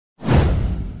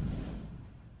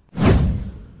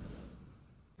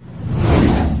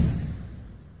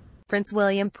Prince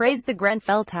William praised the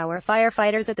Grenfell Tower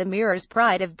firefighters at the Mirror's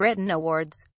Pride of Britain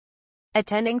Awards.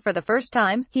 Attending for the first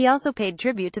time, he also paid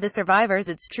tribute to the survivors.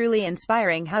 It's truly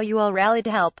inspiring how you all rallied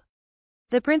to help.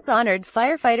 The Prince honored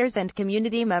firefighters and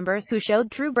community members who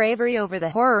showed true bravery over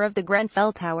the horror of the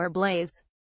Grenfell Tower blaze.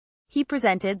 He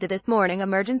presented the This Morning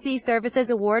Emergency Services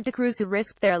Award to crews who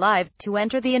risked their lives to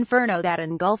enter the inferno that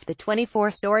engulfed the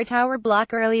 24-story tower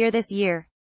block earlier this year.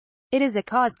 It is a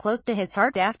cause close to his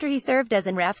heart after he served as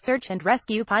an RAF search and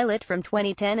rescue pilot from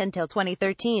 2010 until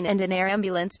 2013 and an air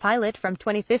ambulance pilot from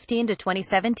 2015 to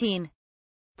 2017.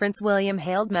 Prince William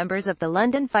hailed members of the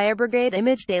London Fire Brigade.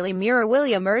 Image Daily Mirror.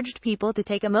 William urged people to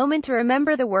take a moment to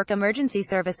remember the work emergency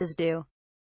services do.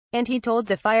 And he told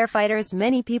the firefighters,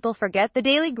 many people forget the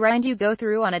daily grind you go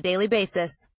through on a daily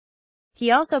basis. He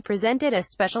also presented a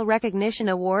special recognition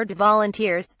award to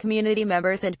volunteers, community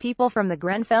members and people from the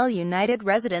Grenfell United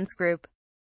Residents Group.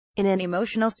 In an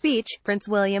emotional speech, Prince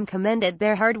William commended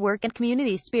their hard work and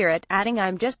community spirit, adding,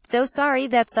 "I'm just so sorry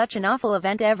that such an awful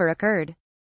event ever occurred.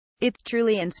 It's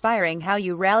truly inspiring how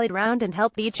you rallied round and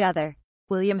helped each other."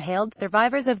 William hailed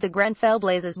survivors of the Grenfell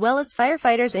blaze as well as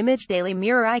firefighters. Image Daily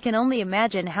Mirror. I can only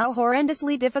imagine how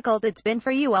horrendously difficult it's been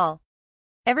for you all.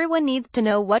 Everyone needs to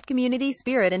know what community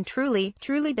spirit in truly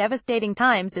devastating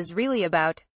times is really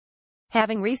about.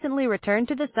 Having recently returned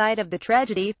to the site of the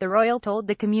tragedy, the royal told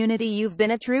the community, "You've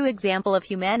been a true example of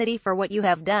humanity for what you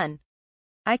have done.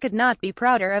 I could not be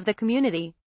prouder of the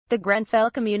community." The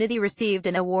Grenfell community received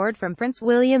an award from Prince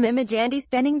William. Image Andy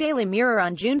Stenning. Daily Mirror.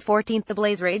 On June 14, the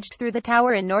blaze raged through the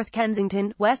tower in North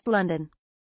Kensington, West London.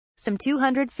 Some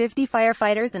 250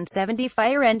 firefighters and 70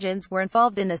 fire engines were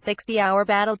involved in the 60-hour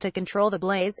battle to control the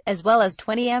blaze, as well as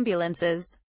 20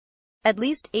 ambulances. At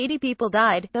least 80 people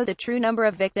died, though the true number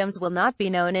of victims will not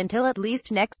be known until at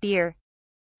least next year.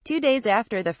 2 days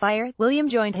after the fire, William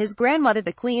joined his grandmother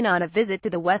the Queen on a visit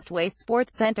to the Westway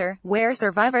Sports Centre, where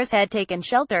survivors had taken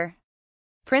shelter.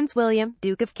 Prince William,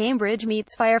 Duke of Cambridge,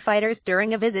 meets firefighters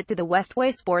during a visit to the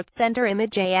Westway Sports Centre.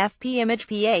 Image AFP. Image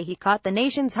PA. He caught the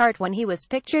nation's heart when he was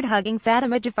pictured hugging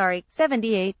Fatima Jafari,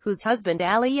 78, whose husband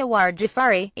Ali Yawar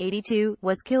Jafari, 82,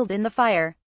 was killed in the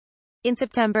fire. In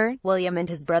September, William and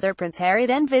his brother Prince Harry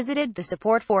then visited the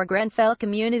Support for Grenfell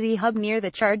Community Hub near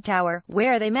the charred tower,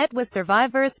 where they met with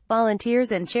survivors,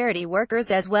 volunteers and charity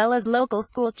workers as well as local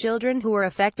school children who were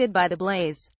affected by the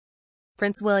blaze.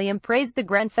 Prince William praised the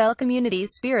Grenfell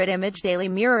community's spirit. Image Daily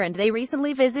Mirror. And they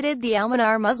recently visited the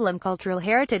Al-Manar Muslim Cultural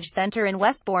Heritage Centre in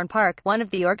Westbourne Park, one of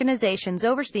the organizations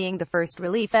overseeing the first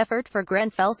relief effort for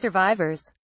Grenfell survivors.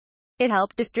 It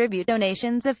helped distribute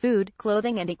donations of food,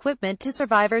 clothing and equipment to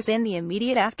survivors in the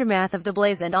immediate aftermath of the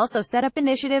blaze and also set up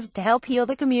initiatives to help heal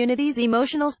the community's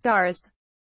emotional scars.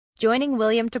 Joining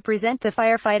William to present the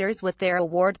firefighters with their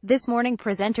award, This Morning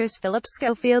presenters Philip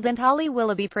Schofield and Holly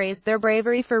Willoughby praised their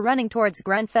bravery for running towards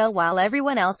Grenfell while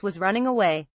everyone else was running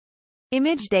away.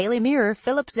 Image Daily Mirror.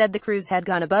 Philip said the crews had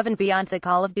gone above and beyond the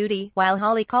call of duty, while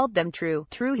Holly called them true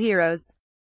heroes.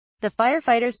 The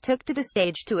firefighters took to the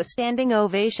stage to a standing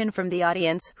ovation from the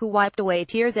audience, who wiped away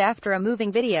tears after a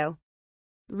moving video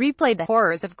replayed the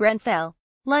horrors of Grenfell.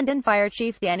 London Fire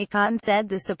Chief Danny Cotton said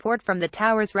the support from the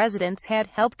tower's residents had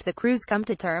helped the crews come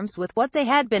to terms with what they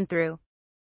had been through.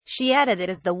 She added, "It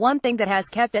is the one thing that has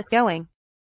kept us going."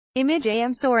 Image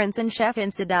AM Sorensen.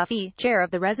 Shafin Sadafi, chair of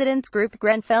the residents group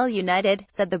Grenfell United,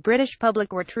 said the British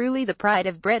public were truly the pride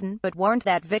of Britain, but warned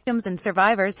that victims and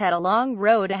survivors had a long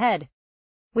road ahead.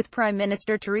 With Prime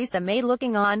Minister Theresa May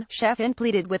looking on, Shafin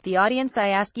pleaded with the audience, "I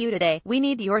ask you today, we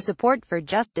need your support for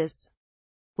justice."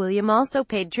 William also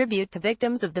paid tribute to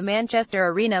victims of the Manchester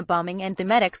Arena bombing and the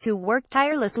medics who worked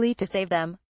tirelessly to save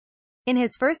them. In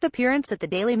his first appearance at the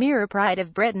Daily Mirror Pride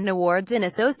of Britain Awards in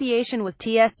association with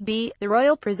TSB, the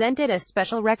Royal presented a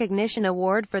special recognition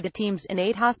award for the teams in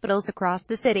 8 hospitals across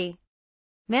the city.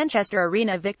 Manchester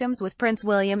Arena victims with Prince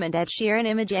William and Ed Sheeran.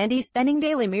 Image Andy Stenning.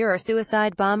 Daily Mirror.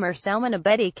 Suicide bomber Salman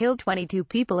Abedi killed 22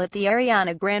 people at the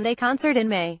Ariana Grande concert in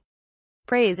May.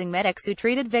 Praising medics who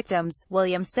treated victims,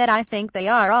 William said, "I think they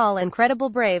are all incredible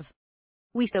brave.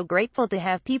 We so grateful to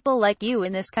have people like you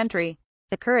in this country.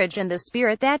 The courage and the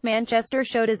spirit that Manchester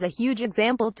showed is a huge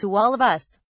example to all of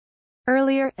us."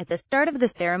 Earlier, at the start of the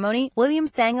ceremony, William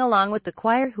sang along with the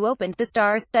choir who opened the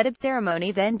star-studded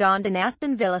ceremony, then donned an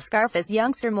Aston Villa scarf as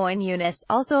youngster Moin Younis,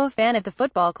 also a fan of the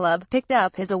football club, picked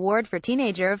up his award for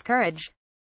Teenager of Courage.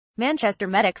 Manchester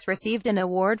medics received an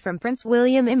award from Prince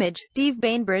William. Image Steve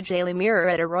Bainbridge. Daily Mirror.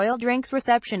 At a royal drinks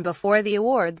reception before the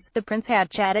awards, the prince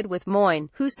had chatted with Moin,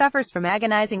 who suffers from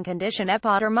agonizing condition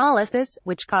epidermolysis,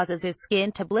 which causes his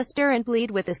skin to blister and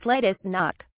bleed with the slightest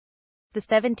knock. The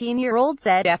 17-year-old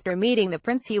said after meeting the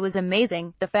prince he was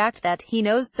amazing, the fact that he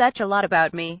knows such a lot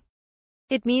about me.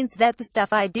 It means that the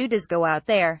stuff I do does go out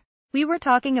there. We were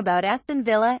talking about Aston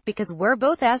Villa, because we're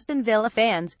both Aston Villa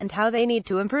fans, and how they need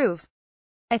to improve.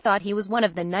 I thought he was one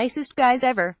of the nicest guys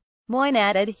ever. Moyne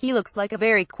added, he looks like a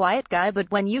very quiet guy,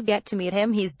 but when you get to meet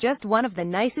him he's just one of the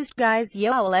nicest guys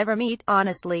you will ever meet,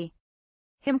 honestly.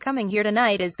 Him coming here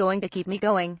tonight is going to keep me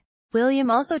going.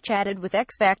 William also chatted with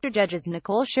X Factor judges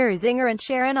Nicole Scherzinger and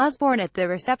Sharon Osbourne at the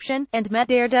reception, and met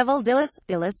Daredevil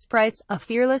Dilys Price, a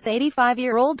fearless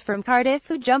 85-year-old from Cardiff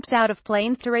who jumps out of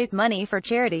planes to raise money for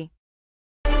charity.